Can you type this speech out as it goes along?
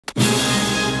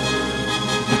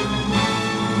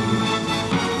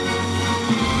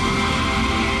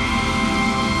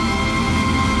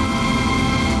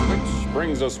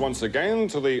brings us once again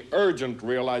to the urgent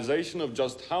realization of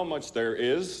just how much there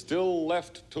is still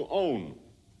left to own.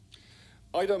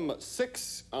 Item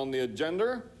 6 on the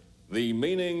agenda, the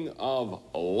meaning of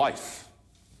life.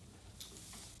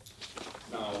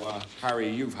 Now, Harry,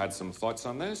 you've had some thoughts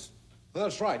on this?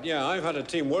 That's right, yeah. I've had a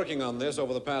team working on this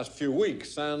over the past few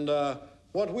weeks, and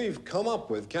what we've come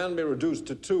up with can be reduced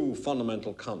to two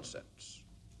fundamental concepts.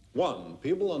 One,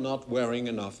 people are not wearing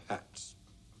enough hats.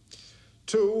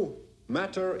 Two,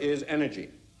 matter is energy.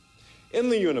 In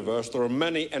the universe, there are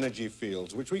many energy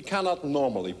fields which we cannot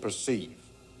normally perceive.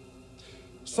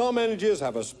 Some energies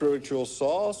have a spiritual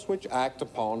source which act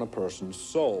upon a person's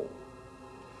soul.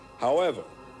 However,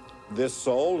 this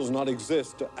soul does not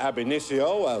exist ab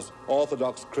initio, as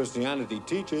Orthodox Christianity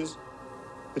teaches.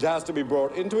 It has to be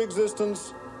brought into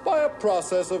existence by a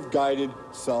process of guided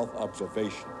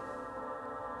self-observation.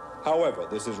 However,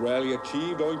 this is rarely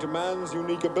achieved owing to man's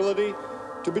unique ability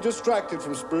to be distracted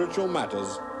from spiritual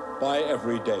matters by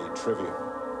everyday trivia.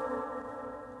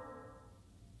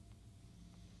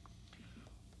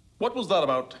 What was that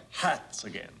about hats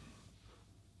again?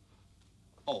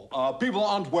 Oh, people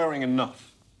aren't wearing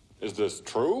enough. Is this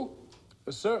true?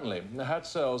 Certainly. The hat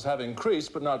sales have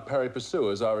increased, but not pari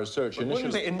passu, as our research But when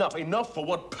you say enough, enough for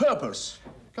what purpose?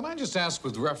 Can I just ask,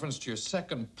 with reference to your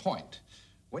second point,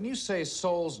 when you say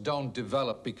souls don't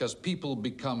develop because people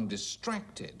become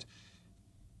distracted,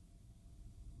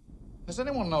 has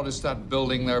anyone noticed that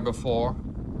building there before?